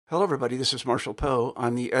Hello, everybody. This is Marshall Poe.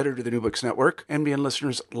 I'm the editor of the New Books Network. NBN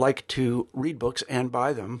listeners like to read books and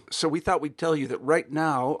buy them. So we thought we'd tell you that right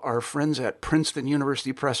now, our friends at Princeton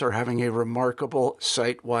University Press are having a remarkable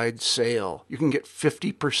site-wide sale. You can get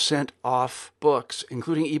 50% off books,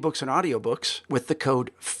 including ebooks and audiobooks, with the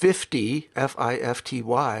code 50,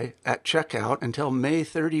 F-I-F-T-Y, at checkout until May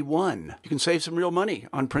 31. You can save some real money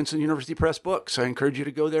on Princeton University Press books. I encourage you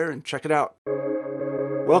to go there and check it out.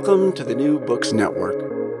 Welcome to the New Books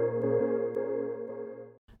Network.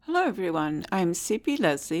 Hello, everyone. I'm C.P.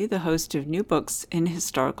 Leslie, the host of New Books in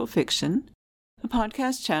Historical Fiction, a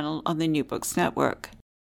podcast channel on the New Books Network.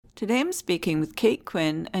 Today I'm speaking with Kate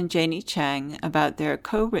Quinn and Janie Chang about their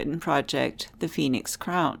co-written project, The Phoenix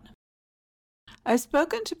Crown. I've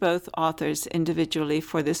spoken to both authors individually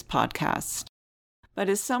for this podcast, but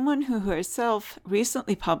as someone who herself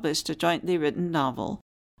recently published a jointly written novel,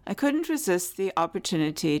 I couldn't resist the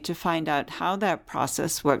opportunity to find out how that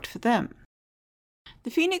process worked for them.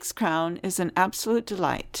 The Phoenix Crown is an absolute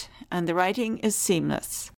delight, and the writing is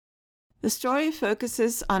seamless. The story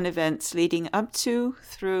focuses on events leading up to,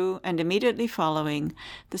 through, and immediately following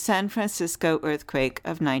the San Francisco earthquake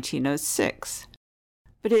of 1906.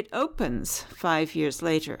 But it opens 5 years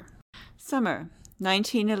later. Summer,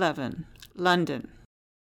 1911, London.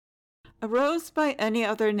 "A rose by any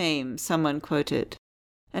other name," someone quoted,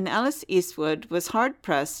 and Alice Eastwood was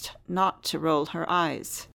hard-pressed not to roll her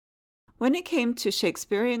eyes. When it came to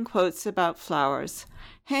Shakespearean quotes about flowers,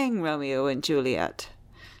 hang Romeo and Juliet.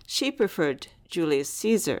 She preferred Julius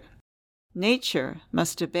Caesar. Nature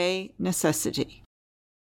must obey necessity.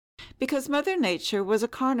 Because Mother Nature was a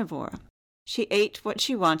carnivore, she ate what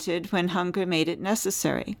she wanted when hunger made it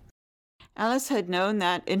necessary. Alice had known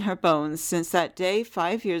that in her bones since that day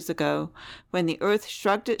 5 years ago when the earth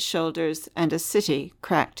shrugged its shoulders and a city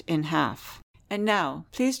cracked in half. And now,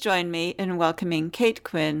 please join me in welcoming Kate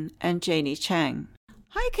Quinn and Janie Chang.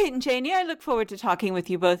 Hi, Kate and Janie. I look forward to talking with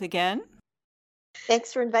you both again.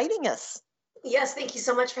 Thanks for inviting us. Yes, thank you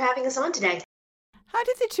so much for having us on today. How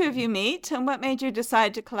did the two of you meet, and what made you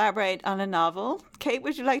decide to collaborate on a novel? Kate,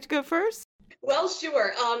 would you like to go first? Well,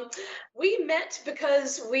 sure. We met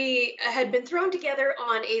because we had been thrown together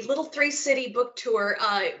on a little three-city book tour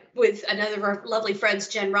with another of our lovely friends,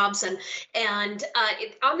 Jen Robson. And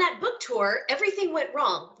on that book tour, everything went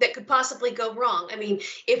wrong that could possibly go wrong. I mean,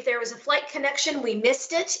 if there was a flight connection, we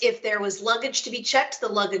missed it. If there was luggage to be checked, the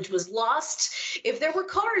luggage was lost. If there were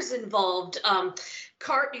cars involved,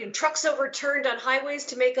 trucks overturned on highways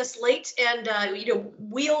to make us late, and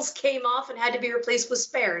wheels came off and had to be replaced with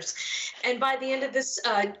spares. And by the end of this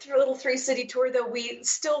little three-city tour, though, we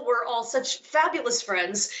still were all such fabulous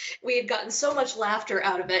friends. We had gotten so much laughter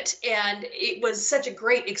out of it, and it was such a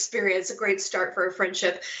great experience, a great start for a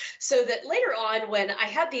friendship. So that later on, when I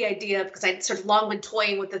had the idea, because I'd sort of long been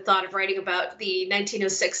toying with the thought of writing about the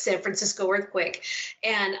 1906 San Francisco earthquake,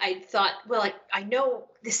 and I thought, well, I know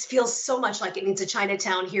this feels so much like it needs a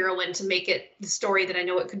Chinatown heroine to make it the story that I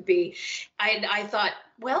know it could be. I thought,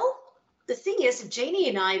 well, the thing is, if Janie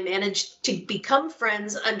and I managed to become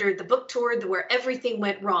friends under the book tour where everything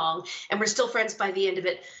went wrong, and we're still friends by the end of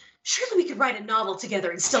it, surely we could write a novel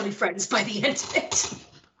together and still be friends by the end of it.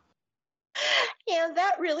 Yeah,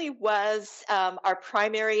 that really was our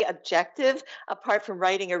primary objective, apart from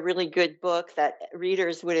writing a really good book that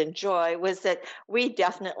readers would enjoy, was that we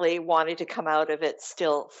definitely wanted to come out of it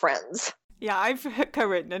still friends. Yeah, I've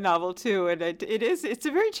co-written a novel too, and it's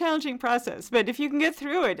a very challenging process. But if you can get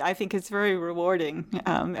through it, I think it's very rewarding.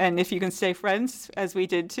 And if you can stay friends, as we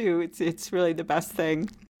did too, it's really the best thing.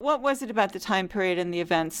 What was it about the time period and the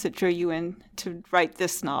events that drew you in to write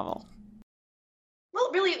this novel? Well,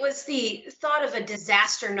 really, it was the thought of a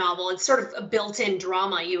disaster novel. It's sort of a built-in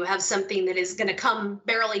drama. You have something that is going to come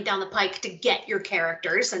barreling down the pike to get your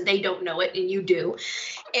characters, and they don't know it, and you do.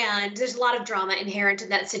 And there's a lot of drama inherent in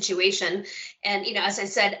that situation. And, as I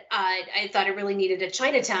said, I thought I really needed a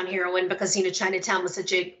Chinatown heroine because, Chinatown was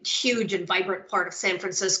such a huge and vibrant part of San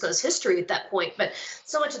Francisco's history at that point. But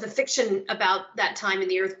so much of the fiction about that time in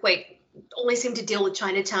the earthquake only seemed to deal with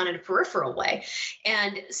Chinatown in a peripheral way.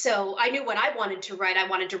 And so I knew what I wanted to write. I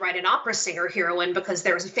wanted to write an opera singer heroine because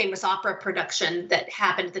there was a famous opera production that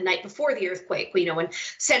happened the night before the earthquake, when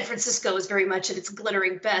San Francisco was very much at its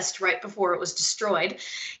glittering best right before it was destroyed.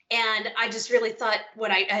 And I just really thought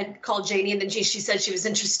what I had called Janie, and then she said she was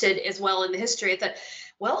interested as well in the history. I thought,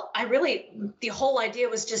 well, the whole idea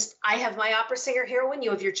was just, I have my opera singer heroine,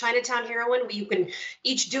 you have your Chinatown heroine, you can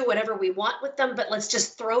each do whatever we want with them, but let's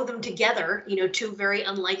just throw them together, two very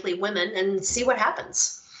unlikely women, and see what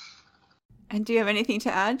happens. And do you have anything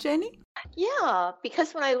to add, Janie? Yeah,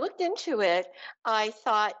 because when I looked into it, I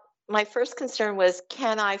thought, my first concern was,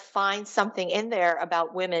 can I find something in there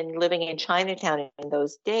about women living in Chinatown in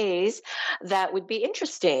those days that would be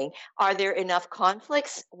interesting? Are there enough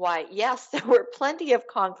conflicts? Why, yes, there were plenty of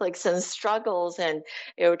conflicts and struggles and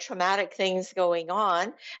traumatic things going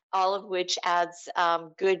on, all of which adds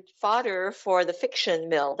good fodder for the fiction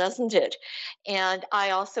mill, doesn't it? And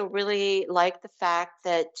I also really like the fact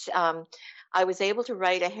that I was able to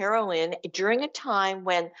write a heroine during a time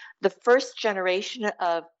when the first generation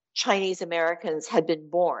of Chinese Americans had been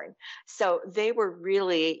born. So they were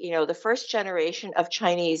really, the first generation of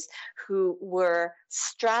Chinese who were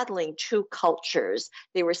straddling two cultures.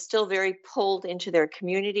 They were still very pulled into their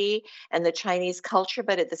community and the Chinese culture,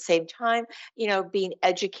 but at the same time, being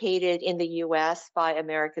educated in the US by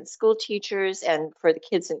American school teachers and for the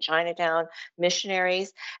kids in Chinatown,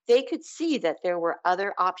 missionaries. They could see that there were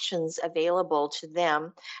other options available to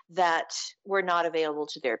them that were not available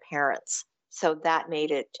to their parents. So that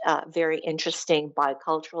made it very interesting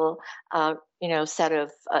bicultural, set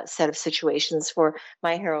of situations for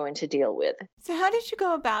my heroine to deal with. So how did you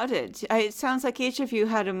go about it? It sounds like each of you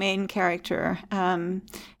had a main character, and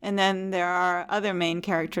then there are other main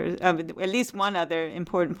characters, at least one other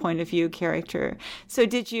important point of view character. So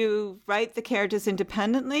did you write the characters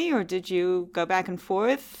independently, or did you go back and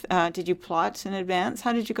forth? Did you plot in advance?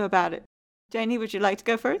 How did you go about it? Janie, would you like to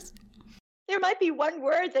go first? There might be one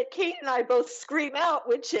word that Kate and I both scream out,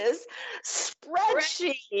 which is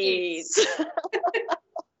spreadsheets.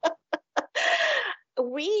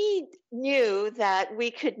 We knew that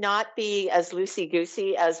we could not be as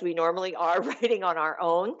loosey-goosey as we normally are writing on our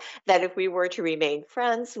own, that if we were to remain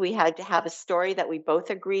friends, we had to have a story that we both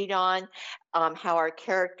agreed on, how our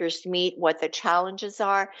characters meet, what the challenges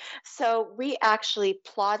are. So we actually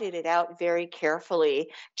plotted it out very carefully,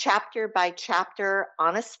 chapter by chapter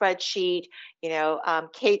on a spreadsheet.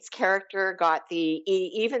 Kate's character got the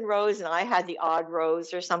even rows and I had the odd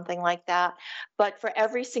rows or something like that. But for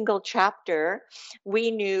every single chapter,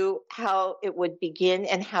 we knew how it would begin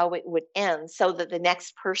and how it would end so that the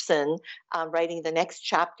next person writing the next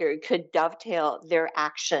chapter could dovetail their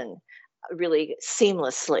action really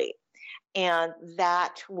seamlessly. And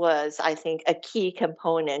that was, I think, a key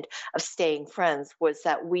component of staying friends, was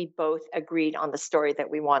that we both agreed on the story that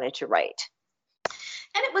we wanted to write.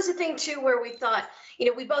 And it was a thing, too, where we thought,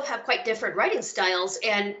 we both have quite different writing styles,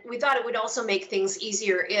 and we thought it would also make things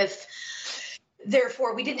easier if,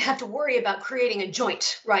 therefore, we didn't have to worry about creating a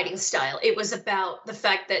joint writing style. It was about the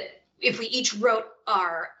fact that if we each wrote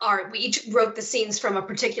we each wrote the scenes from a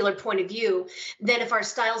particular point of view, then if our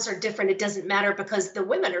styles are different, it doesn't matter because the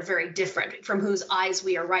women are very different from whose eyes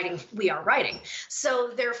we are writing.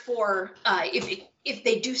 So therefore, if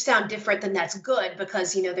they do sound different, then that's good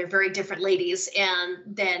because, they're very different ladies. And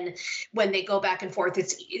then when they go back and forth,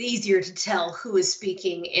 it's easier to tell who is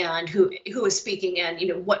speaking and who is speaking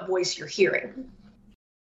and, what voice you're hearing.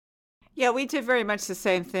 Yeah, we did very much the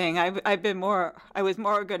same thing. I was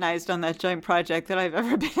more organized on that joint project than I've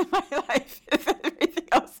ever been in my life than everything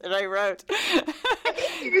else that I wrote. I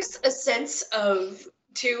think there's a sense of,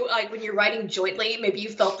 too, like when you're writing jointly, maybe you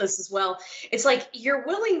felt this as well. It's like you're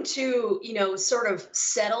willing to, sort of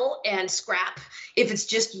settle and scrap if it's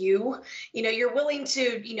just you. You're willing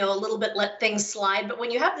to, a little bit let things slide. But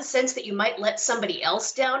when you have the sense that you might let somebody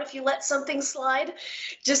else down if you let something slide,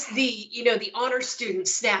 just the honor student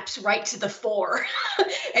snaps right to the fore.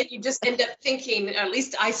 And you just end up thinking, at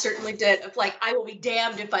least I certainly did, of like, I will be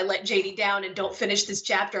damned if I let Janie down and don't finish this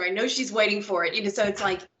chapter. I know she's waiting for it. So it's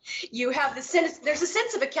like, you have the sense, there's a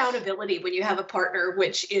sense of accountability when you have a partner,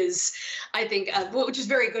 which is, I think, which is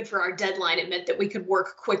very good for our deadline. It meant that we could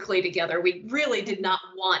work quickly together. We really did not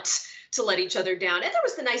want to let each other down. And there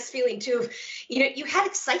was the nice feeling too of, you had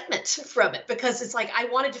excitement from it because it's like, I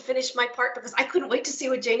wanted to finish my part because I couldn't wait to see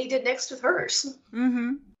what Janie did next with hers.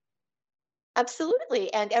 Mm-hmm.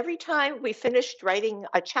 Absolutely. And every time we finished writing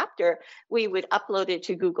a chapter, we would upload it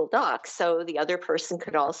to Google Docs so the other person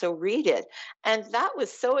could also read it. And that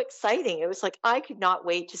was so exciting. It was like, I could not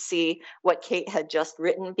wait to see what Kate had just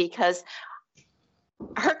written because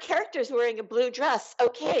her character's wearing a blue dress.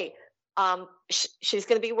 Okay. She's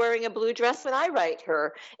going to be wearing a blue dress when I write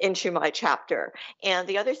her into my chapter. And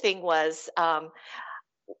the other thing was,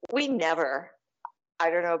 I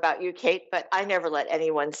don't know about you, Kate, but I never let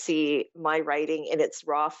anyone see my writing in its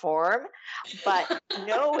raw form. But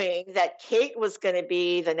knowing that Kate was going to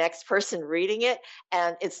be the next person reading it,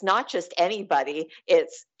 and it's not just anybody,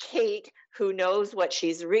 it's Kate, who knows what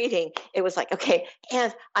she's reading, it was like, okay,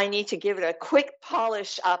 and I need to give it a quick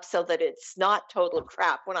polish up so that it's not total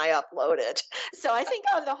crap when I upload it. So I think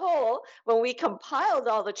on the whole, when we compiled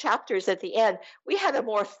all the chapters at the end, we had a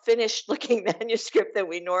more finished looking manuscript than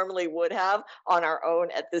we normally would have on our own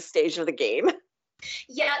at this stage of the game.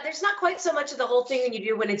 Yeah, there's not quite so much of the whole thing when you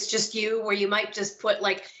do when it's just you, where you might just put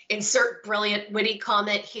like insert brilliant witty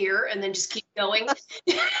comment here and then just keep going.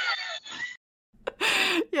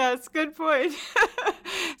 Yeah, it's a good point.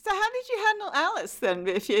 So how did you handle Alice then?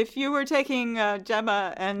 If you were taking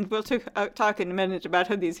Gemma, and we'll talk in a minute about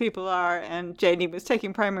who these people are, and Janie was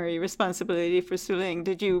taking primary responsibility for Suling,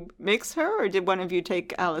 did you mix her, or did one of you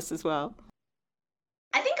take Alice as well?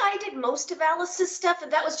 I think I did most of Alice's stuff,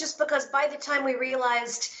 and that was just because by the time we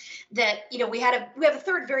realized that, we have a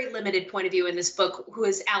third very limited point of view in this book, who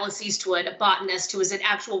is Alice Eastwood, a botanist who is an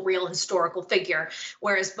actual real historical figure,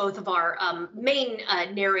 whereas both of our main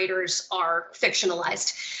narrators are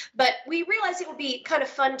fictionalized. But we realized it would be kind of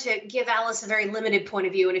fun to give Alice a very limited point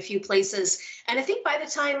of view in a few places. And I think by the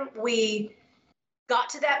time we got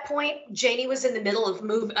to that point, Janie was in the middle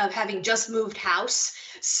of having just moved house.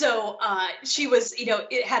 So she was,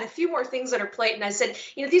 it had a few more things on her plate. And I said,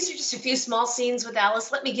 these are just a few small scenes with Alice.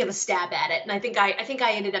 Let me give a stab at it. And I think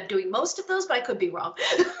I ended up doing most of those, but I could be wrong.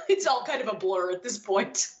 It's all kind of a blur at this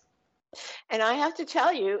point. And I have to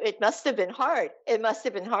tell you, it must have been hard. It must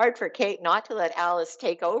have been hard for Kate not to let Alice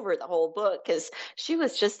take over the whole book, because she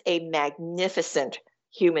was just a magnificent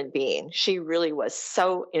human being. She really was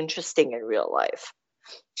so interesting in real life.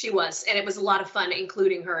 She was, and it was a lot of fun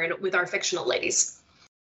including her with our fictional ladies.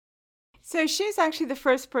 So she's actually the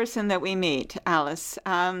first person that we meet, Alice.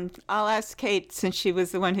 I'll ask Kate, since she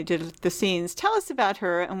was the one who did the scenes, tell us about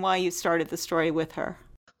her and why you started the story with her.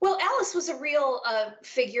 Well, Alice was a real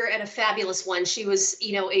figure and a fabulous one. She was,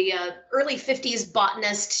 a early 50s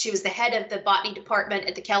botanist. She was the head of the botany department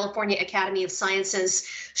at the California Academy of Sciences.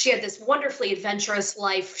 She had this wonderfully adventurous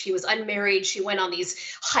life. She was unmarried. She went on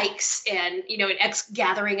these hikes and,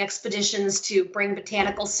 gathering expeditions to bring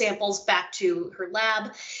botanical samples back to her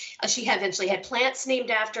lab. She eventually had plants named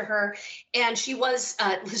after her. And she was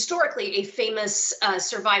historically a famous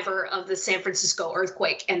survivor of the San Francisco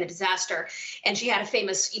earthquake and the disaster. And she had a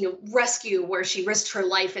famous rescue where she risked her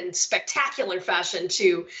life in spectacular fashion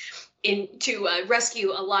to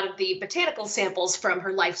rescue a lot of the botanical samples from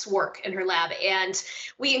her life's work in her lab. And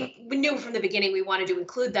we knew from the beginning we wanted to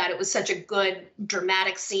include that. It was such a good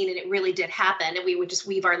dramatic scene, and it really did happen. And we would just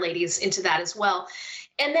weave our ladies into that as well.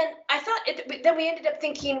 And then then we ended up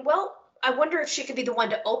thinking, well, I wonder if she could be the one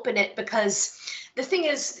to open it, because the thing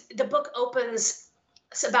is, the book opens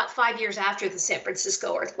about 5 years after the San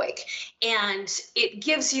Francisco earthquake. And it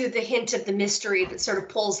gives you the hint of the mystery that sort of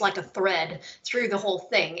pulls like a thread through the whole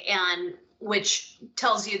thing, and which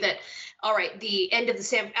tells you that, all right, the end of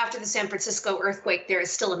after the San Francisco earthquake, there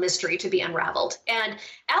is still a mystery to be unraveled. And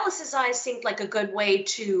Alice's Eyes seemed like a good way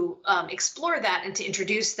to explore that and to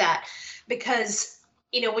introduce that, because,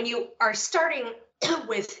 when you are starting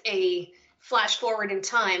with a flash forward in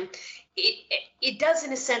time, it does,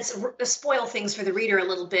 in a sense, spoil things for the reader a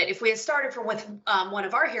little bit. If we had started from with one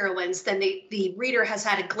of our heroines, then the reader has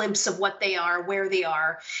had a glimpse of what they are, where they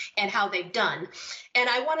are, and how they've done. And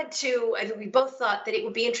I think we both thought that it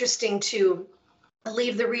would be interesting to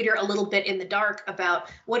leave the reader a little bit in the dark about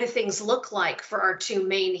what do things look like for our two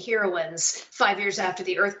main heroines 5 years after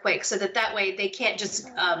the earthquake, so that way they can't just,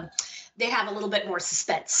 they have a little bit more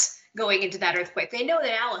suspense going into that earthquake. They know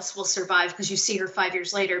that Alice will survive because you see her 5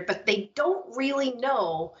 years later, but they don't really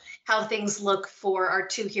know how things look for our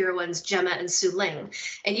two heroines, Gemma and Suling.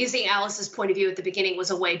 And using Alice's point of view at the beginning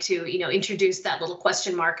was a way to, introduce that little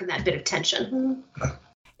question mark and that bit of tension.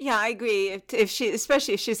 Yeah, I agree.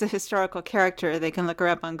 Especially if she's a historical character, they can look her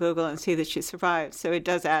up on Google and see that she survived. So it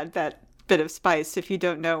does add that bit of spice if you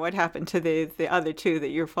don't know what happened to the other two that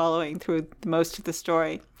you're following through most of the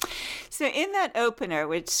story. So in that opener,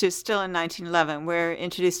 which is still in 1911, we're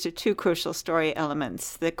introduced to two crucial story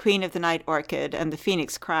elements, the Queen of the Night Orchid and the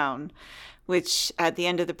Phoenix Crown, which at the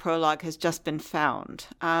end of the prologue has just been found.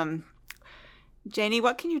 Janie,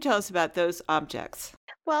 what can you tell us about those objects?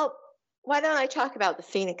 Well, why don't I talk about the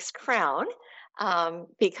Phoenix Crown?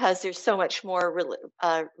 Because there's so much more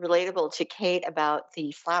relatable to Kate about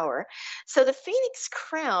the flower. So the Phoenix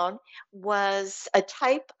Crown was a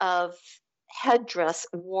type of headdress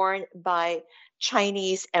worn by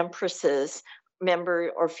Chinese empresses,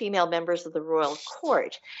 female members of the royal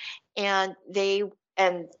court. And the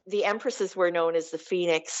empresses were known as the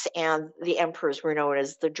phoenix, and the emperors were known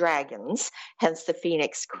as the dragons, hence the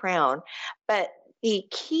Phoenix Crown. But the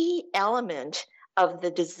key element of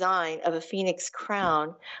the design of a phoenix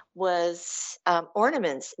crown was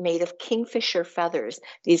ornaments made of kingfisher feathers,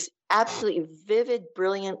 these absolutely vivid,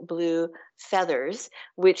 brilliant blue feathers,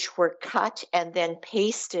 which were cut and then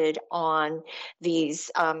pasted on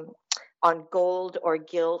these on gold or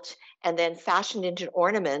gilt, and then fashioned into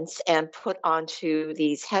ornaments and put onto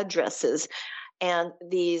these headdresses. And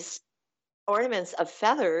these ornaments of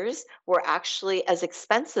feathers were actually as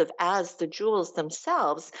expensive as the jewels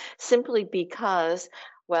themselves, simply because,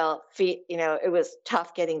 well, it was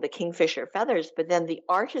tough getting the kingfisher feathers, but then the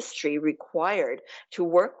artistry required to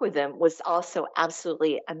work with them was also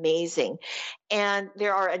absolutely amazing. And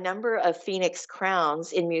there are a number of phoenix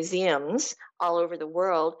crowns in museums all over the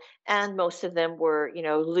world, and most of them were,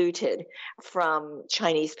 looted from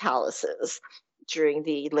Chinese palaces during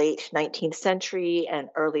the late 19th century and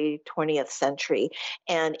early 20th century.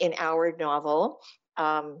 And in our novel,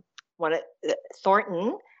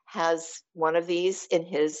 Thornton has one of these in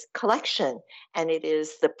his collection, and it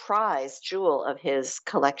is the prize jewel of his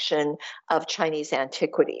collection of Chinese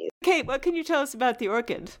antiquities. Kate, what can you tell us about the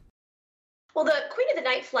orchid? Well, the Queen of the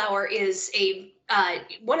Night flower is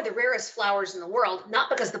one of the rarest flowers in the world, not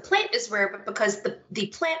because the plant is rare, but because the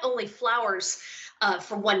plant only flowers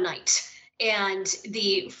for one night. And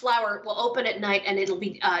the flower will open at night and it'll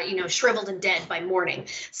be, shriveled and dead by morning.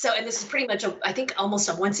 So, and this is pretty much, I think, almost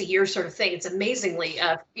a once a year sort of thing. It's amazingly,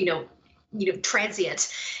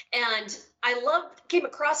 transient. And I came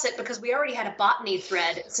across it because we already had a botany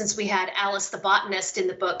thread since we had Alice the botanist in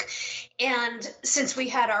the book. And since we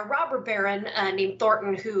had our robber baron named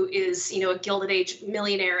Thornton, who is, a Gilded Age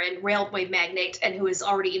millionaire and railway magnate, and who is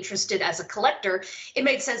already interested as a collector, it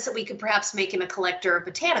made sense that we could perhaps make him a collector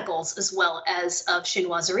of botanicals as well as of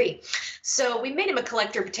chinoiserie. So we made him a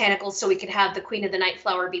collector of botanicals so we could have the Queen of the Night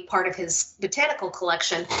flower be part of his botanical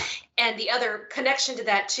collection. And the other connection to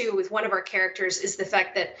that, too, with one of our characters is the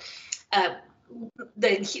fact that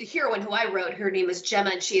the heroine who I wrote, her name is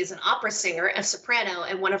Gemma, and she is an opera singer, a soprano,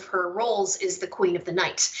 and one of her roles is the Queen of the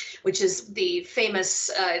Night, which is the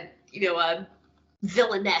famous,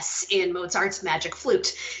 villainess in Mozart's Magic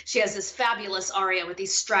Flute. She has this fabulous aria with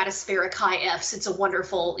these stratospheric high Fs. It's a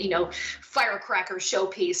wonderful, firecracker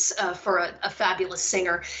showpiece for a fabulous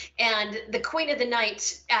singer. And the Queen of the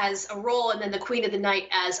Night as a role, and then the Queen of the Night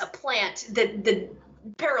as a plant, the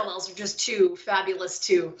parallels are just too fabulous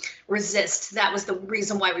to resist. That was the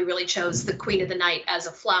reason why we really chose the Queen of the Night as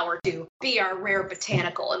a flower to be our rare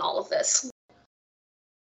botanical in all of this.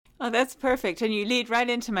 Oh, that's perfect. And you lead right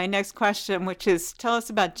into my next question, which is, tell us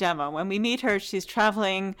about Gemma. When we meet her, she's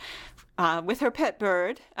traveling with her pet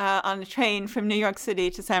bird on a train from New York City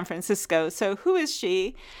to San Francisco. So who is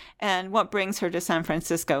she and what brings her to San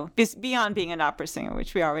Francisco, beyond being an opera singer,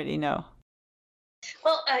 which we already know?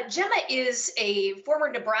 Well, Gemma is a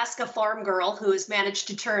former Nebraska farm girl who has managed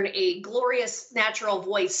to turn a glorious natural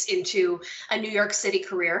voice into a New York City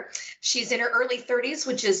career. She's in her early 30s,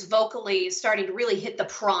 which is vocally starting to really hit the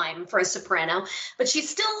prime for a soprano, but she's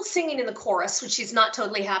still singing in the chorus, which she's not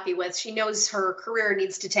totally happy with. She knows her career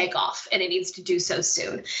needs to take off, and it needs to do so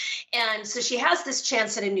soon. And so she has this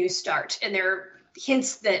chance at a new start, and there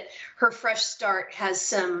hints that her fresh start has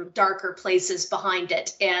some darker places behind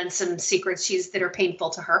it and some secrets that are painful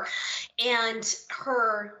to her. And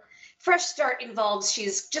her fresh start involves,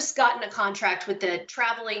 she's just gotten a contract with the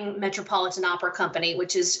Traveling Metropolitan Opera Company,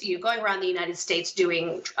 which is going around the United States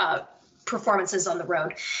doing performances on the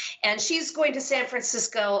road. And she's going to San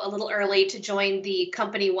Francisco a little early to join the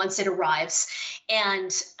company once it arrives.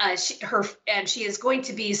 And she is going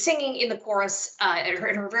to be singing in the chorus.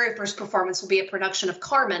 Her very first performance will be a production of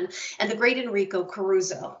Carmen, and the great Enrico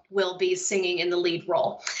Caruso will be singing in the lead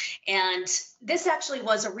role. And this actually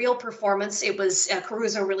was a real performance. It was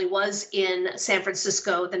Caruso really was in San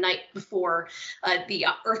Francisco the night before the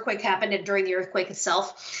earthquake happened and during the earthquake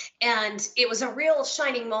itself. And it was a real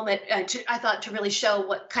shining moment, I thought, to really show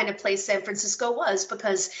what kind of place San Francisco was,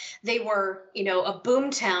 because they were, a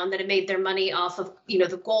boom town that had made their money off of,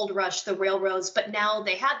 the gold rush, the railroads. But now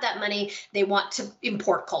they had that money. They want to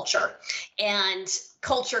import culture. And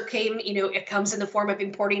culture came, it comes in the form of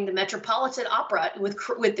importing the Metropolitan Opera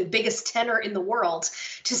with the biggest tenor in the world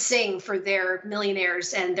to sing for their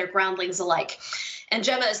millionaires and their groundlings alike. And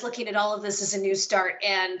Gemma is looking at all of this as a new start,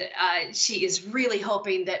 and she is really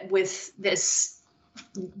hoping that with this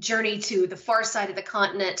journey to the far side of the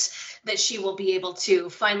continent, that she will be able to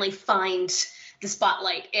finally find the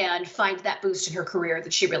spotlight and find that boost in her career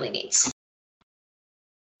that she really needs.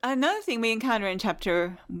 Another thing we encounter in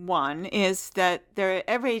chapter 1 is that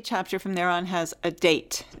every chapter from there on has a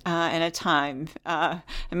date and a time.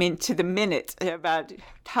 To the minute about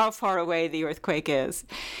how far away the earthquake is.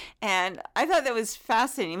 And I thought that was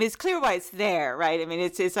fascinating. I mean, it's clear why it's there, right? I mean,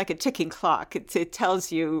 it's like a ticking clock. It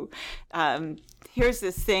tells you, here's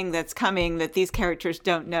this thing that's coming that these characters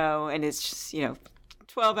don't know, and it's just,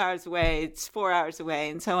 12 hours away, it's 4 hours away,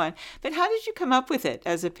 and so on. But how did you come up with it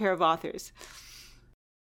as a pair of authors?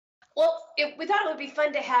 Well, we thought it would be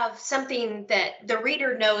fun to have something that the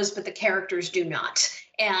reader knows, but the characters do not.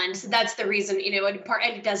 And that's the reason, and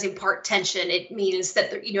it does impart tension. It means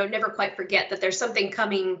that, never quite forget that there's something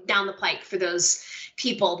coming down the pike for those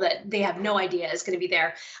people that they have no idea is going to be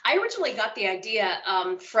there. I originally got the idea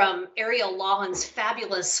from Ariel Lawhon's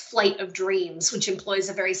fabulous Flight of Dreams, which employs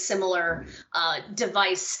a very similar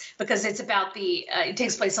device because it's about it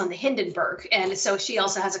takes place on the Hindenburg. And so she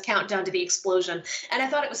also has a countdown to the explosion. And I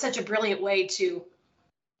thought it was such a brilliant way to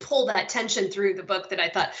pull that tension through the book that I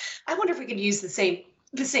thought, I wonder if we could use the same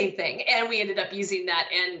thing. And we ended up using that.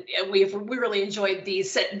 And we really enjoyed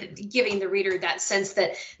giving the reader that sense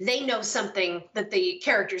that they know something that the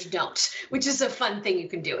characters don't, which is a fun thing you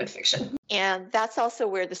can do in fiction. And that's also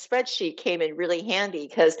where the spreadsheet came in really handy,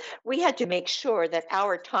 because we had to make sure that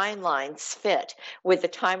our timelines fit with the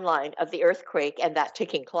timeline of the earthquake and that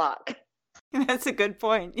ticking clock. That's a good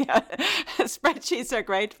point. Yeah, spreadsheets are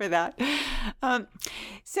great for that.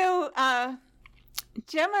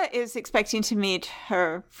 Gemma is expecting to meet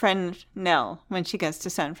her friend Nell when she gets to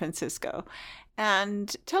San Francisco.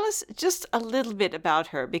 And tell us just a little bit about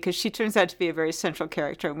her, because she turns out to be a very central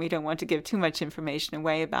character, and we don't want to give too much information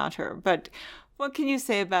away about her. But what can you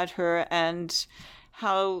say about her and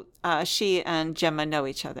how she and Gemma know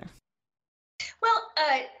each other? Well,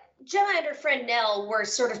 Gemma and her friend Nell were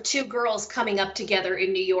sort of two girls coming up together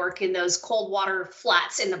in New York in those cold water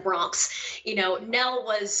flats in the Bronx. Nell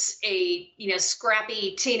was a,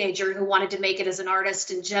 scrappy teenager who wanted to make it as an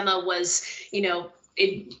artist, and Gemma was,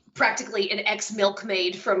 practically an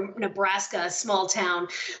ex-milkmaid from Nebraska, a small town,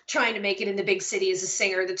 trying to make it in the big city as a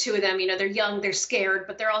singer. The two of them, they're young, they're scared,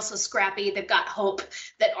 but they're also scrappy. They've got hope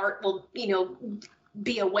that art will,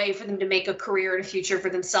 be a way for them to make a career and a future for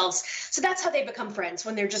themselves. So that's how they become friends,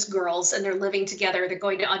 when they're just girls and they're living together. They're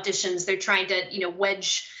going to auditions. They're trying to,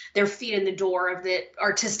 wedge their feet in the door of the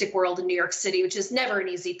artistic world in New York City, which is never an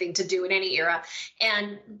easy thing to do in any era.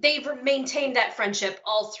 And they've maintained that friendship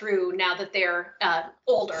all through now that they're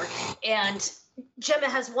older. And Gemma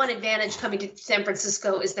has one advantage coming to San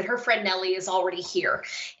Francisco, is that her friend Nellie is already here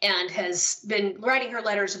and has been writing her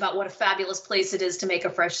letters about what a fabulous place it is to make a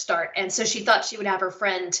fresh start. And so she thought she would have her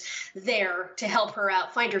friend there to help her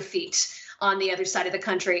out, find her feet on the other side of the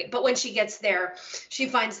country. But when she gets there, she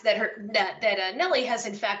finds that Nellie has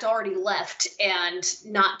in fact already left, and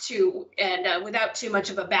without too much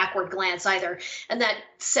of a backward glance either. And that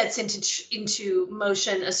sets into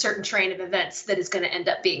motion a certain train of events that is going to end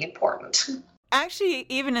up being important. Actually,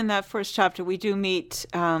 even in that first chapter, we do meet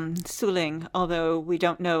Su Ling, although we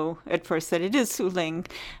don't know at first that it is Su Ling.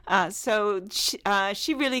 So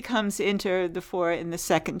she really comes into the fore in the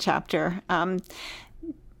second chapter.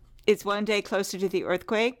 It's one day closer to the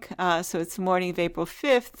earthquake, so it's the morning of April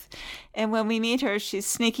 5th. And when we meet her, she's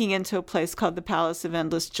sneaking into a place called the Palace of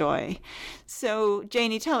Endless Joy. So,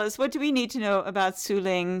 Janie, tell us, what do we need to know about Su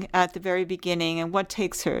Ling at the very beginning, and what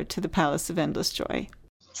takes her to the Palace of Endless Joy?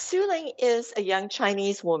 Su Ling is a young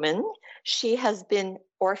Chinese woman. She has been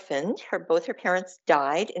orphaned. Both her parents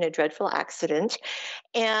died in a dreadful accident,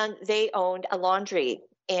 and they owned a laundry.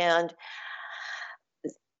 And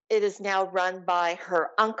it is now run by her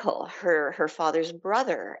uncle, her father's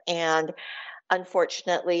brother. And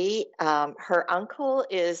unfortunately, her uncle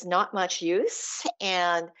is not much use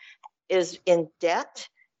and is in debt.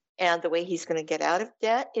 And the way he's going to get out of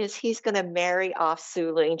debt is he's going to marry off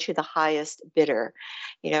Su Ling to the highest bidder.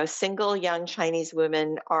 Single young Chinese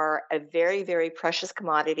women are a very, very precious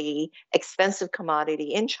commodity, expensive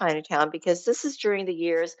commodity in Chinatown, because this is during the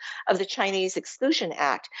years of the Chinese Exclusion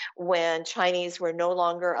Act, when Chinese were no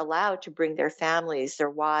longer allowed to bring their families,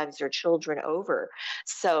 their wives, their children over.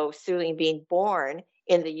 So Su Ling being born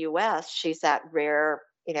in the U.S., she's that rare,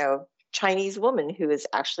 Chinese woman who is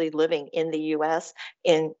actually living in the U.S.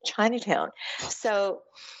 in Chinatown. So,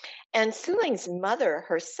 and Su Ling's mother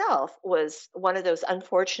herself was one of those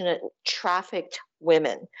unfortunate trafficked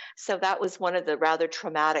women. So that was one of the rather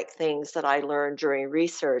traumatic things that I learned during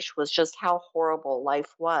research, was just how horrible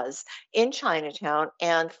life was in Chinatown,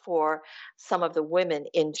 and for some of the women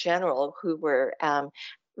in general who were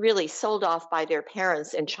really sold off by their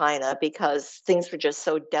parents in China because things were just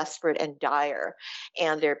so desperate and dire.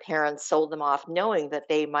 And their parents sold them off knowing that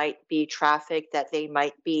they might be trafficked, that they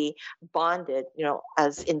might be bonded,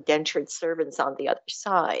 as indentured servants on the other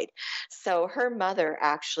side. So her mother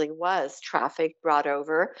actually was trafficked, brought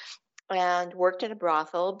over, and worked in a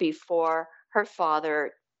brothel before her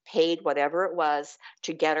father paid whatever it was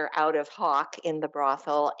to get her out of hock in the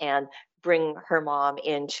brothel and bring her mom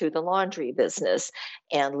into the laundry business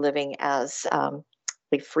and living as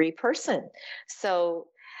a free person. So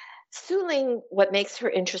Su Ling, what makes her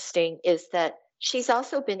interesting is that she's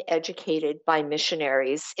also been educated by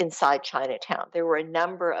missionaries inside Chinatown. There were a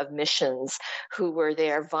number of missions who were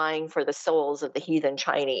there vying for the souls of the heathen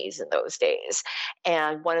Chinese in those days.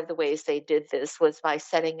 And one of the ways they did this was by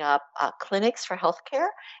setting up clinics for healthcare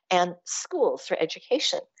and schools for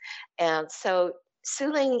education. And so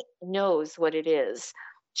Su Ling knows what it is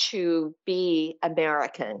to be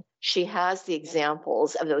American. She has the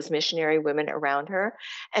examples of those missionary women around her,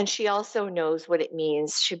 and she also knows what it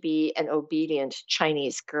means to be an obedient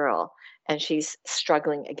Chinese girl, and she's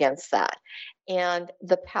struggling against that. And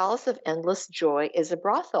the Palace of Endless Joy is a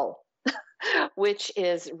brothel, which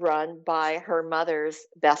is run by her mother's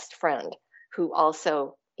best friend, who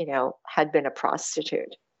also, had been a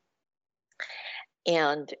prostitute.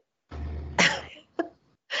 And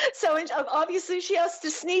so obviously she has to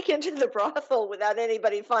sneak into the brothel without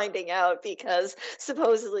anybody finding out because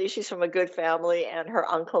supposedly she's from a good family and her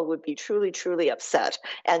uncle would be truly, truly upset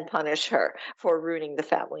and punish her for ruining the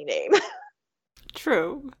family name.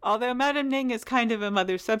 True. Although Madame Ning is kind of a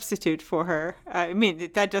mother substitute for her. I mean,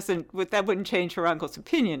 that wouldn't change her uncle's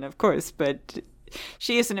opinion, of course, but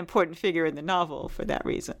she is an important figure in the novel for that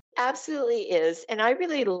reason. Absolutely is. And I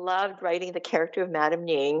really loved writing the character of Madame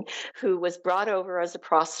Ning, who was brought over as a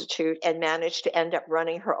prostitute and managed to end up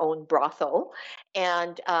running her own brothel.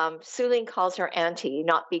 And Su Ling calls her auntie,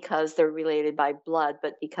 not because they're related by blood,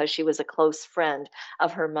 but because she was a close friend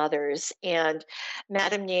of her mother's. And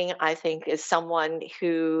Madame Ning, I think, is someone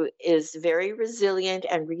who is very resilient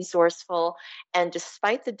and resourceful. And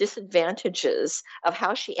despite the disadvantages of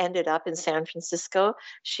how she ended up in San Francisco,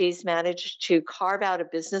 she's managed to carve out a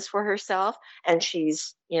business for herself, and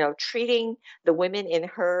she's treating the women in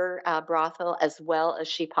her brothel as well as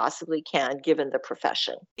she possibly can given the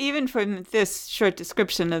profession. Even from this short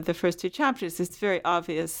description of the first two chapters, it's very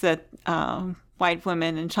obvious that white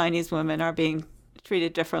women and Chinese women are being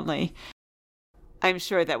treated differently. I'm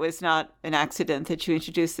sure that was not an accident that you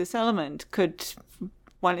introduced this element. Could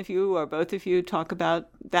one of you or both of you talk about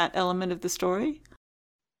that element of the story?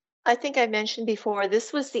 I think I mentioned before,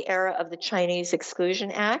 this was the era of the Chinese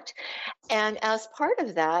Exclusion Act. And as part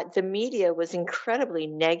of that, the media was incredibly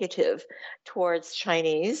negative towards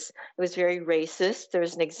Chinese. It was very racist.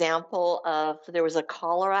 There's an example of there was a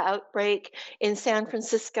cholera outbreak in San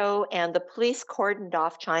Francisco, and the police cordoned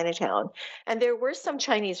off Chinatown. And there were some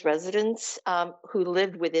Chinese residents who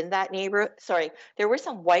lived within that neighborhood. Sorry, there were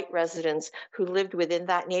some white residents who lived within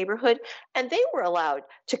that neighborhood, and they were allowed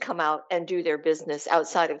to come out and do their business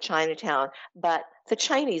outside of Chinatown, but the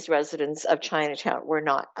Chinese residents of Chinatown were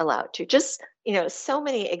not allowed to. Just, so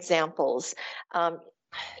many examples.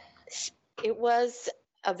 It was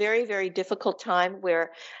a very, very difficult time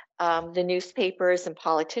where the newspapers and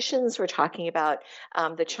politicians were talking about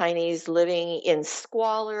the Chinese living in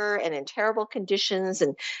squalor and in terrible conditions.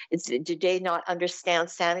 And did they not understand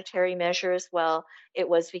sanitary measures? Well, it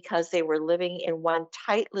was because they were living in one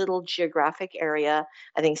tight little geographic area,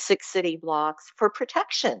 I think 6 city blocks, for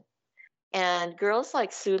protection. And girls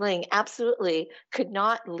like Su Ling absolutely could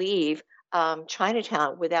not leave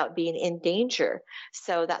Chinatown without being in danger.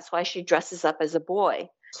 So that's why she dresses up as a boy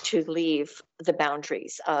to leave the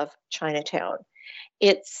boundaries of Chinatown.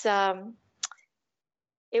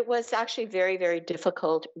 It was actually very, very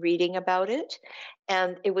difficult reading about it.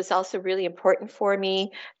 And it was also really important for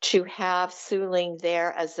me to have Su Ling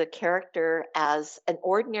there as a character, as an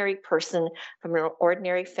ordinary person from an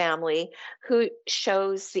ordinary family who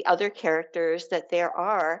shows the other characters that there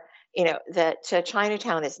are, that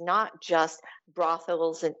Chinatown is not just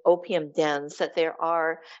brothels and opium dens, that there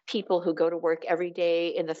are people who go to work every day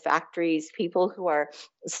in the factories, people who are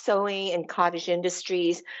sewing in cottage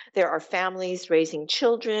industries. There are families raising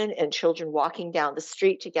children and children walking down the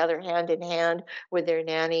street together hand in hand with their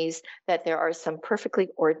nannies, that there are some perfectly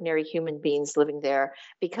ordinary human beings living there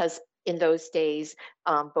because in those days,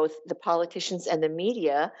 both the politicians and the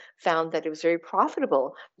media found that it was very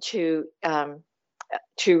profitable to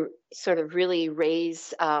sort of really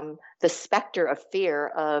raise the specter of fear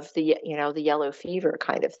of the yellow fever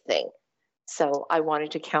kind of thing. So I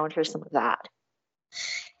wanted to counter some of that.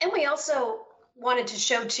 And we also wanted to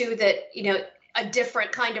show too that, a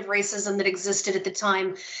different kind of racism that existed at the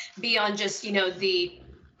time beyond just, the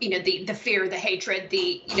fear, the hatred,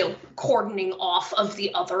 the, cordoning off of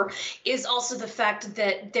the other, is also the fact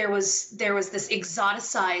that there was this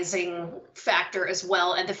exoticizing factor as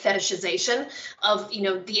well, and the fetishization of,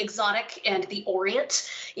 the exotic and the Orient.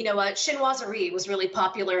 Chinoiserie was really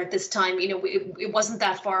popular at this time. It wasn't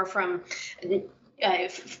that far from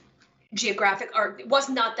geographic, or it was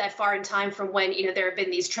not that far in time from when, there have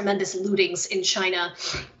been these tremendous lootings in China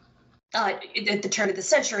at the turn of the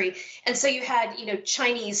century. And so you had,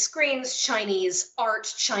 Chinese screens, Chinese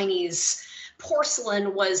art, Chinese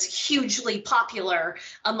porcelain was hugely popular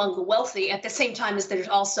among the wealthy, at the same time as there's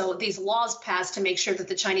also these laws passed to make sure that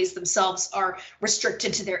the Chinese themselves are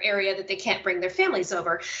restricted to their area, that they can't bring their families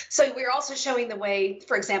over. So we're also showing the way,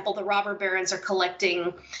 for example, the robber barons are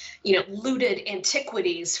collecting, looted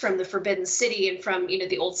antiquities from the Forbidden City and from,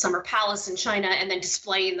 the old summer palace in China, and then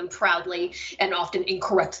displaying them proudly and often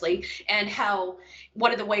incorrectly. And how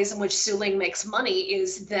one of the ways in which Su Ling makes money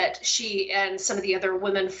is that she and some of the other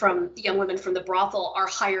young women from the brothel are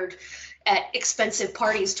hired at expensive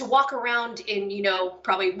parties to walk around in,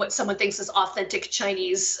 probably what someone thinks is authentic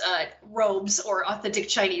Chinese robes or authentic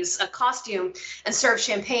Chinese costume, and serve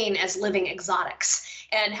champagne as living exotics.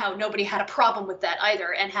 And how nobody had a problem with that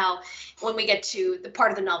either. And how when we get to the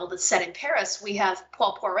part of the novel that's set in Paris, we have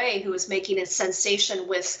Paul Poiret, who is making a sensation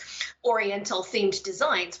with Oriental themed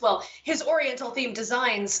designs. Well, his Oriental themed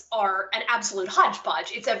designs are an absolute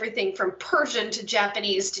hodgepodge. It's everything from Persian to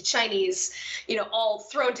Japanese to Chinese, all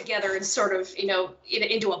thrown together and sort of,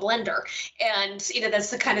 into a blender. And,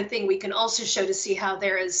 that's the kind of thing we can also show to see how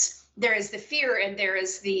there is the fear, and there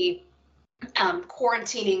is the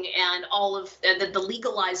quarantining and all of the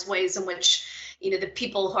legalized ways in which the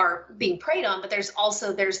people are being preyed on, but there's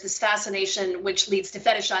this fascination which leads to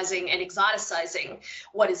fetishizing and exoticizing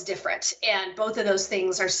what is different, and both of those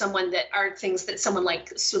things are things that someone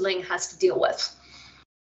like Su Ling has to deal with.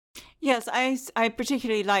 Yes, I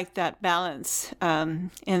particularly like that balance in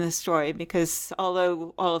the story, because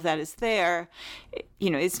although all of that is there,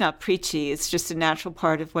 it's not preachy. It's just a natural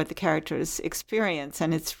part of what the characters experience,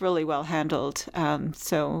 and it's really well handled.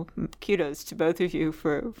 So kudos to both of you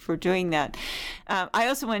for doing that. I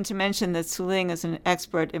also wanted to mention that Su Ling is an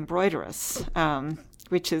expert embroideress,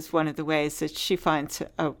 which is one of the ways that she finds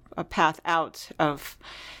a path out of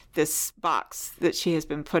this box that she has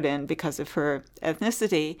been put in because of her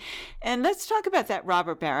ethnicity. And let's talk about that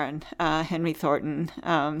robber baron, Henry Thornton.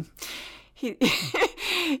 He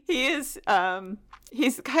is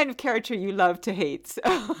he's the kind of character you love to hate. So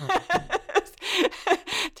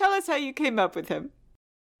tell us how you came up with him.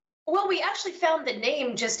 Well, we actually found the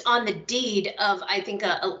name just on the deed of, I think,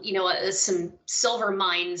 some silver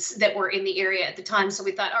mines that were in the area at the time. So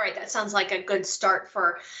we thought, all right, that sounds like a good start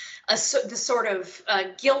for the sort of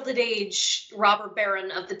Gilded Age robber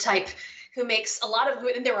baron of the type who makes a lot of,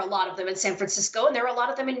 and there were a lot of them in San Francisco, and there were a lot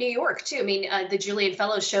of them in New York too. I mean, the Julian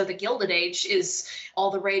Fellows show, The Gilded Age, is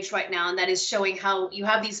all the rage right now, and that is showing how you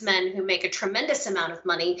have these men who make a tremendous amount of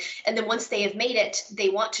money, and then once they have made it, they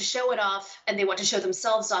want to show it off, and they want to show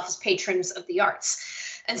themselves off as patrons of the arts.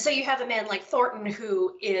 And so you have a man like Thornton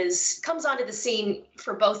who comes onto the scene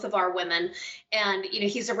for both of our women, and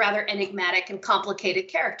he's a rather enigmatic and complicated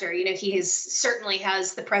character. He certainly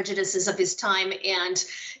has the prejudices of his time, and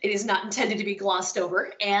it is not intended to be glossed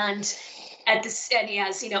over. And he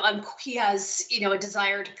has a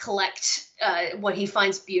desire to collect what he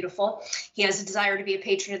finds beautiful. He has a desire to be a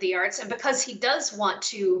patron of the arts, and because he does want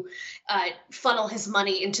to funnel his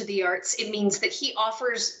money into the arts, it means that he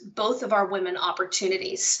offers both of our women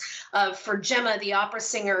opportunities. For Gemma, the opera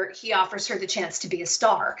singer, he offers her the chance to be a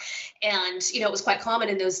star, and it was quite common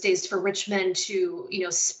in those days for rich men to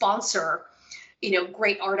sponsor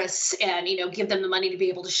great artists and, give them the money to be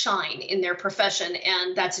able to shine in their profession.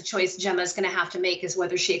 And that's a choice Gemma is going to have to make, is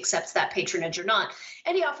whether she accepts that patronage or not.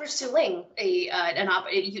 And he offers Su Ling an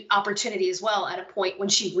opportunity as well at a point when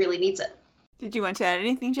she really needs it. Did you want to add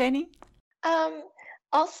anything, Janie?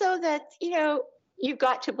 Also that, you've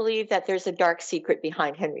got to believe that there's a dark secret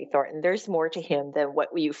behind Henry Thornton. There's more to him than what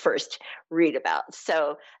you first read about.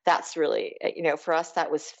 So that's really, for us,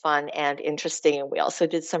 that was fun and interesting. And we also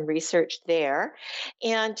did some research there.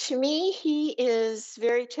 And to me, he is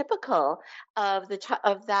very typical of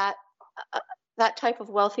that type of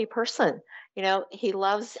wealthy person. He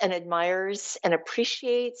loves and admires and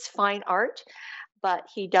appreciates fine art, but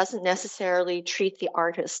he doesn't necessarily treat the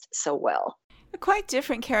artist so well. A quite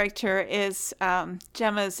different character is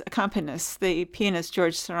Gemma's accompanist, the pianist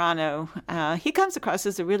George Serrano. He comes across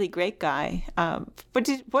as a really great guy.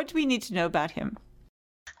 What do we need to know about him?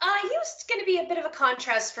 He was going to be a bit of a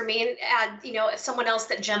contrast for me, and add, someone else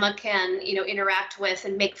that Gemma can, interact with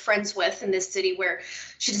and make friends with in this city where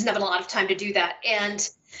she doesn't have a lot of time to do that. And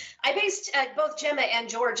I based both Gemma and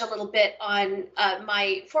George a little bit on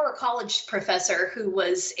my former college professor, who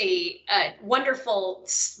was a wonderful,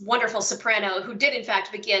 wonderful soprano who did in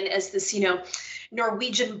fact begin as this,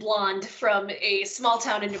 Norwegian blonde from a small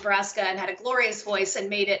town in Nebraska and had a glorious voice and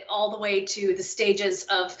made it all the way to the stages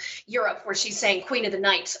of Europe, where she sang Queen of the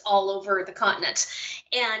Night all over the continent.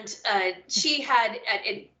 And she had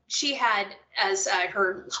as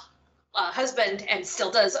her husband, and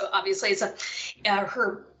still does, obviously, is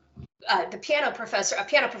her a piano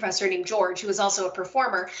professor named George, who was also a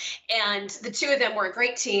performer. And the two of them were a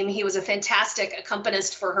great team. He was a fantastic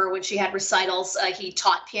accompanist for her when she had recitals. He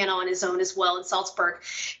taught piano on his own as well in Salzburg.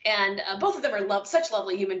 And both of them are such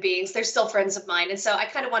lovely human beings. They're still friends of mine. And so I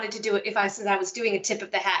kind of wanted to do it, since I was doing a tip of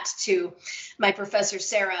the hat to my professor,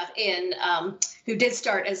 Sarah, who did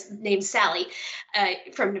start as named Sally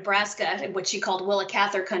from Nebraska, what she called Willa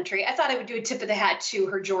Cather country. I thought I would do a tip of the hat to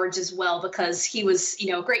her George as well, because he was,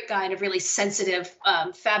 a great guy and a really sensitive,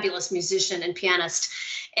 fabulous musician and pianist.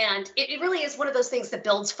 And it really is one of those things that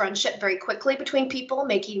builds friendship very quickly between people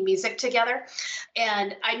making music together.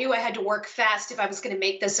 And I knew I had to work fast if I was going to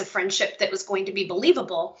make this a friendship that was going to be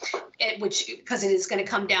believable, because it is going to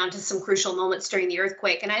come down to some crucial moments during the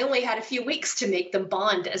earthquake. And I only had a few weeks to make them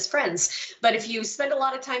bond as friends. But if you spend a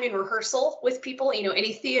lot of time in rehearsal with people,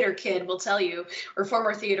 any theater kid will tell you, or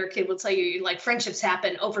former theater kid will tell you, like, friendships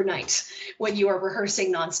happen overnight when you are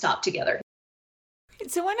rehearsing nonstop together.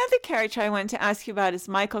 So one other character I want to ask you about is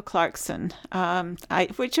Michael Clarkson.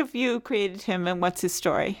 Which of you created him, and what's his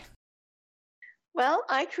story? Well,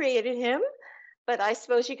 I created him, but I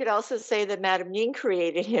suppose you could also say that Madame Ning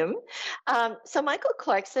created him. So Michael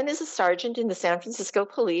Clarkson is a sergeant in the San Francisco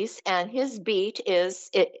police, and his beat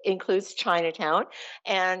includes Chinatown.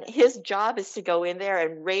 And his job is to go in there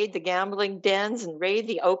and raid the gambling dens and raid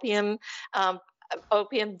the opium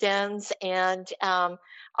dens, and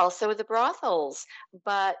also the brothels.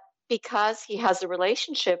 But because he has a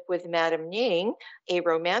relationship with Madame Ning, a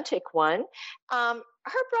romantic one, her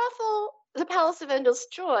brothel, the Palace of Endless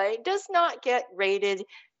Joy, does not get raided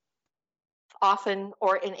often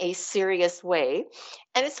or in a serious way.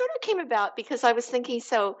 And it sort of came about because I was thinking,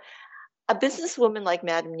 so a businesswoman like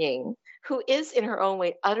Madame Ning, who is in her own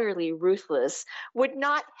way utterly ruthless, would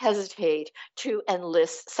not hesitate to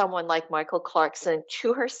enlist someone like Michael Clarkson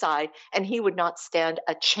to her side, and he would not stand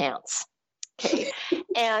a chance. Okay.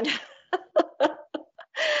 And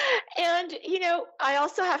I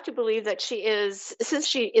also have to believe that since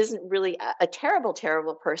she isn't really a terrible,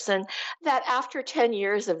 terrible person, that after 10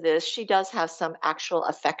 years of this, she does have some actual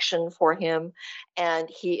affection for him, and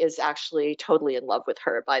he is actually totally in love with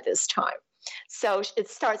her by this time. So it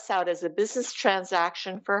starts out as a business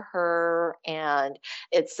transaction for her, and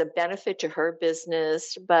it's a benefit to her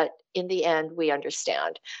business. But in the end, we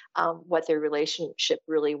understand what their relationship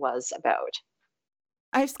really was about.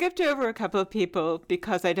 I've skipped over a couple of people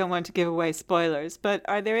because I don't want to give away spoilers, but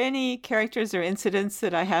are there any characters or incidents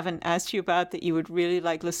that I haven't asked you about that you would really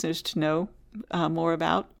like listeners to know more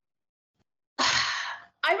about?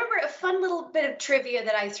 I remember a fun little bit of trivia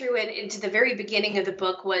that I threw into the very beginning of the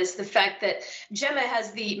book was the fact that Gemma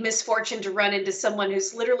has the misfortune to run into someone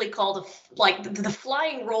who's literally called the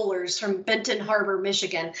Flying Rollers from Benton Harbor,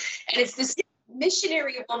 Michigan. And it's this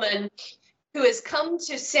missionary woman who has come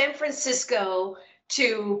to San Francisco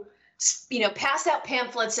to, pass out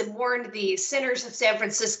pamphlets and warned the sinners of San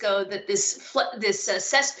Francisco that this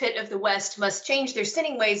cesspit of the West must change their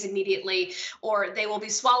sinning ways immediately, or they will be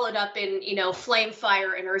swallowed up in, flame,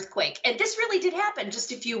 fire, and earthquake. And this really did happen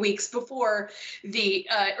just a few weeks before the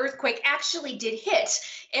earthquake actually did hit.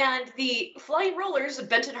 And the Flying Rollers of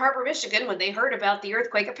Benton Harbor, Michigan, when they heard about the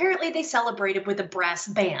earthquake, apparently they celebrated with a brass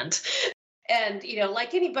band. And,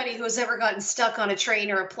 like anybody who has ever gotten stuck on a train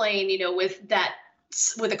or a plane,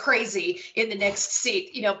 with a crazy in the next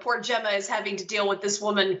seat, poor Gemma is having to deal with this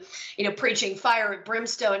woman, preaching fire and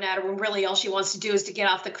brimstone at her when really all she wants to do is to get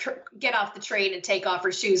off the train and take off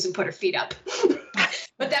her shoes and put her feet up.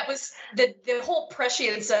 But that was the whole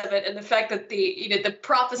prescience of it, and the fact that the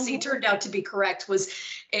prophecy turned out to be correct was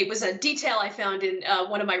a detail I found in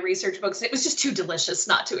one of my research books. It was just too delicious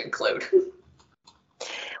not to include.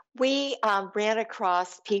 We ran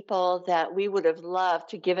across people that we would have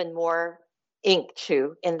loved to given more ink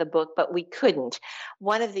to in the book, but we couldn't.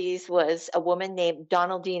 One of these was a woman named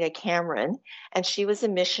Donaldina Cameron, and she was a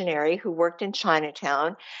missionary who worked in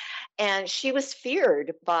Chinatown, and she was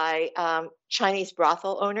feared by Chinese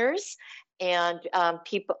brothel owners. and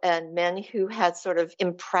people and men who had sort of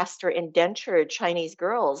impressed or indentured Chinese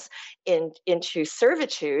girls into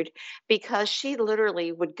servitude, because she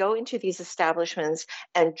literally would go into these establishments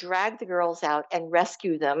and drag the girls out and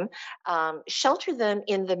rescue them, shelter them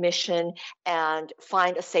in the mission, and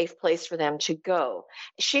find a safe place for them to go.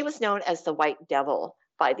 She was known as the White Devil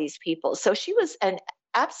by these people. So she was an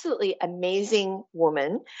absolutely amazing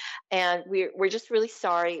woman, and we're just really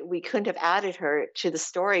sorry we couldn't have added her to the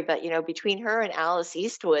story. But between her and Alice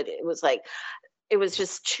Eastwood, it was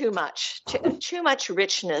just too much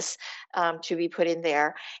richness to be put in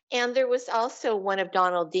there. And there was also one of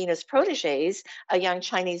Donald Dina's proteges, a young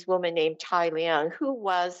Chinese woman named Tai Liang, who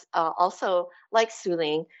was also like Su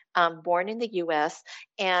Ling, born in the U.S.,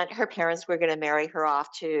 and her parents were going to marry her off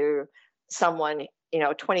to someone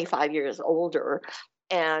 25 years older.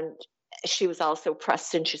 And she was also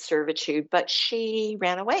pressed into servitude, but she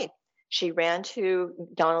ran away. She ran to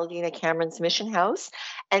Donaldina Cameron's mission house,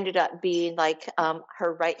 ended up being like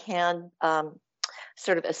her right-hand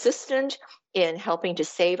sort of assistant in helping to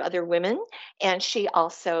save other women. And she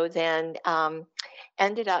also then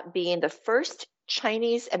ended up being the first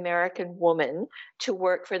Chinese American woman to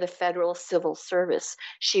work for the Federal Civil Service.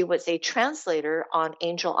 She was a translator on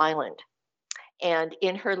Angel Island. And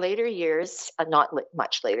in her later years, not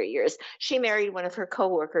much later years, she married one of her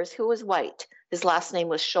coworkers who was white. His last name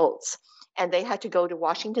was Schultz. And they had to go to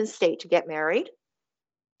Washington State to get married.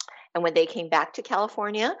 And when they came back to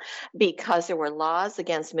California, because there were laws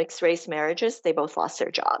against mixed race marriages, they both lost their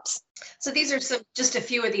jobs. So these are just a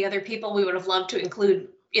few of the other people we would have loved to include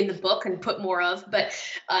in the book and put more of. But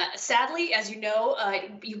sadly, as you know,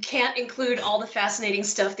 you can't include all the fascinating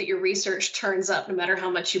stuff that your research turns up, no matter how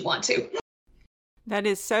much you want to. That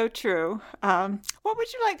is so true. What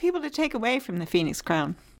would you like people to take away from the Phoenix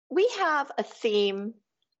Crown? We have a theme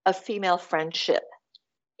of female friendship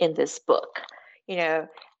in this book.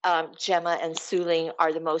 Gemma and Su Ling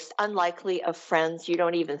are the most unlikely of friends. You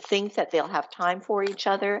don't even think that they'll have time for each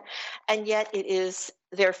other. And yet it is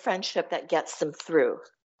their friendship that gets them through.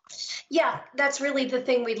 Yeah, that's really the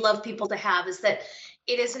thing we'd love people to have, is that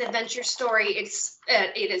it is an adventure story.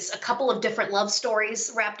 It is a couple of different love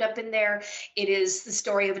stories wrapped up in there. It is the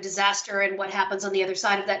story of a disaster and what happens on the other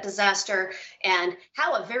side of that disaster, and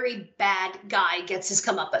how a very bad guy gets his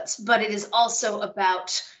comeuppance. But it is also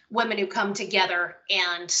about women who come together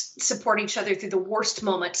and support each other through the worst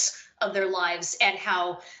moments of their lives, and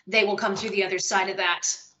how they will come through the other side of that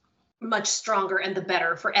much stronger and the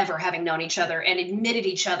better for ever having known each other and admitted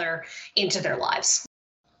each other into their lives.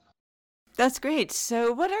 That's great.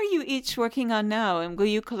 So what are you each working on now? And will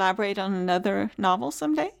you collaborate on another novel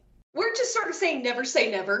someday? We're just sort of saying never say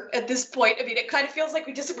never at this point. I mean, it kind of feels like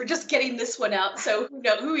we're just getting this one out. So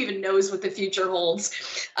who even knows what the future holds?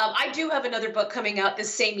 I do have another book coming out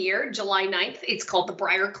this same year, July 9th. It's called The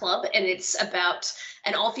Briar Club, and it's about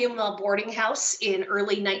an all-female boarding house in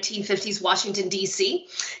early 1950s Washington, D.C.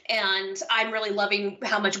 And I'm really loving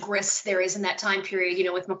how much grist there is in that time period,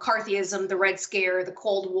 with McCarthyism, the Red Scare, the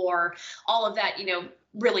Cold War, all of that,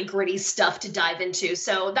 really gritty stuff to dive into.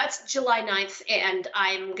 So that's July 9th, and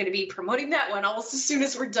I'm going to be promoting that one almost as soon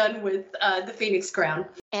as we're done with the Phoenix Crown.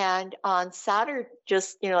 And on Saturday,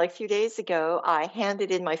 just a few days ago, I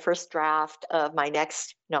handed in my first draft of my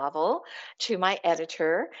next novel to my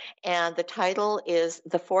editor, and the title is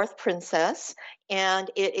The Fourth Princess, and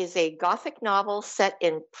it is a Gothic novel set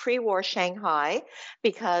in pre-war Shanghai,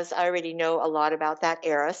 because I already know a lot about that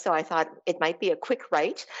era, so I thought it might be a quick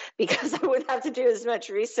write because I wouldn't have to do as much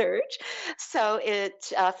research. So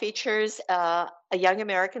it features a young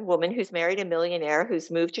American woman who's married a millionaire who's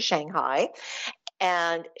moved to Shanghai.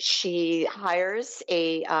 And she hires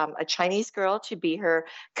a Chinese girl to be her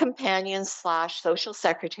companion / social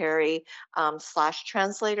secretary /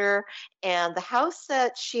 translator. And the house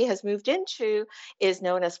that she has moved into is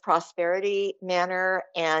known as Prosperity Manor,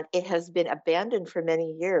 and it has been abandoned for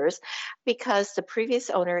many years because the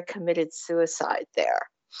previous owner committed suicide there.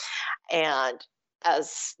 And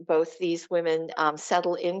as both these women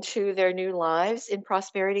settle into their new lives in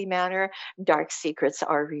Prosperity Manor, dark secrets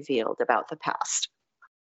are revealed about the past.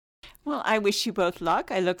 Well, I wish you both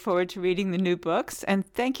luck. I look forward to reading the new books. And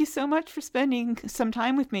thank you so much for spending some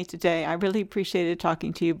time with me today. I really appreciated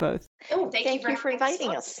talking to you both. Oh, thank you for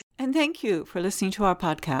inviting us. And thank you for listening to our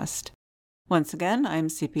podcast. Once again, I'm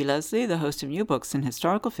C.P. Leslie, the host of New Books in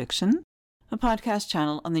Historical Fiction, a podcast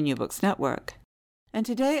channel on the New Books Network. And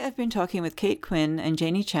today I've been talking with Kate Quinn and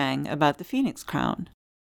Janie Chang about the Phoenix Crown.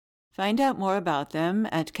 Find out more about them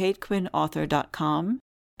at katequinnauthor.com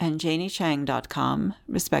and janiechang.com,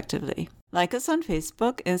 respectively. Like us on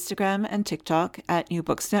Facebook, Instagram, and TikTok at New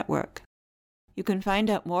Books Network. You can find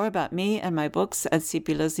out more about me and my books at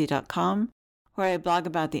cpleslie.com, where I blog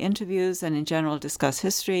about the interviews and in general discuss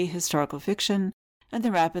history, historical fiction, and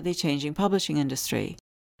the rapidly changing publishing industry.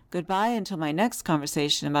 Goodbye until my next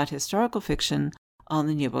conversation about historical fiction on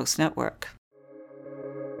the New Books Network.